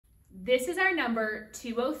This is our number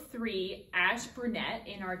 203 Ash Brunette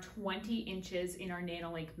in our 20 inches in our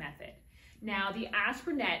Nanolink method. Now the Ash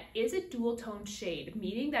Brunette is a dual toned shade,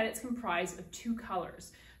 meaning that it's comprised of 2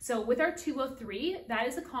 colors. So with our 203, that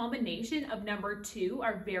is a combination of number 2,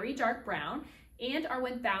 our very dark brown, and our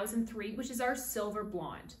 1003, which is our silver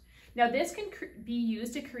blonde. Now this can be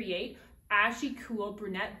used to create ashy cool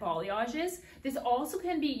brunette balayages. This also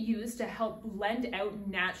can be used to help blend out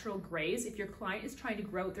natural grays if your client is trying to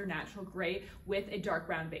grow out their natural gray with a dark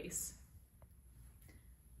brown base.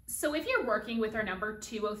 So if you're working with our number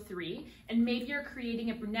 203 and maybe you're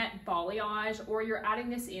creating a brunette balayage or you're adding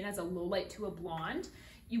this in as a low light to a blonde,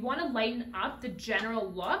 you want to lighten up the general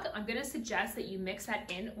look. I'm going to suggest that you mix that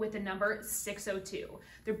in with the number 602.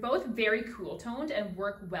 They're both very cool toned and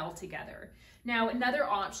work well together. Now, another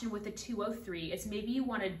option with the 203 is maybe you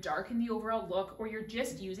want to darken the overall look, or you're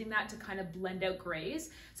just using that to kind of blend out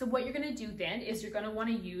grays. So what you're going to do then is you're going to want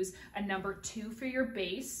to use a number 2 for your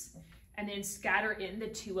base and then scatter in the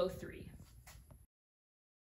 203.